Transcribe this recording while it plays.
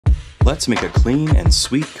Let's make a clean and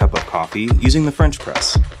sweet cup of coffee using the French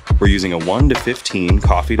press. We're using a 1 to 15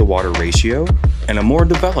 coffee to water ratio and a more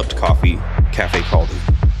developed coffee, Café Caldi.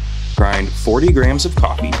 Grind 40 grams of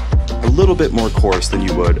coffee, a little bit more coarse than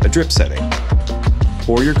you would a drip setting.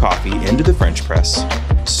 Pour your coffee into the French press,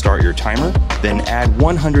 start your timer, then add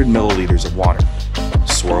 100 milliliters of water.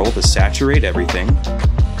 Swirl to saturate everything,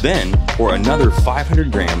 then pour another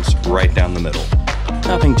 500 grams right down the middle.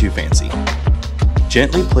 Nothing too fancy.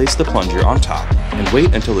 Gently place the plunger on top and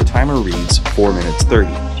wait until the timer reads 4 minutes 30.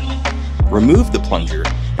 Remove the plunger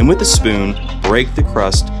and with a spoon, break the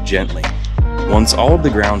crust gently. Once all of the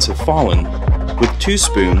grounds have fallen, with 2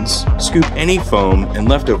 spoons, scoop any foam and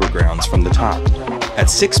leftover grounds from the top. At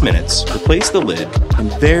 6 minutes, replace the lid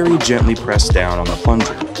and very gently press down on the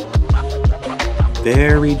plunger.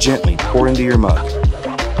 Very gently pour into your mug.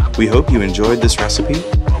 We hope you enjoyed this recipe,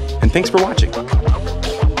 and thanks for watching.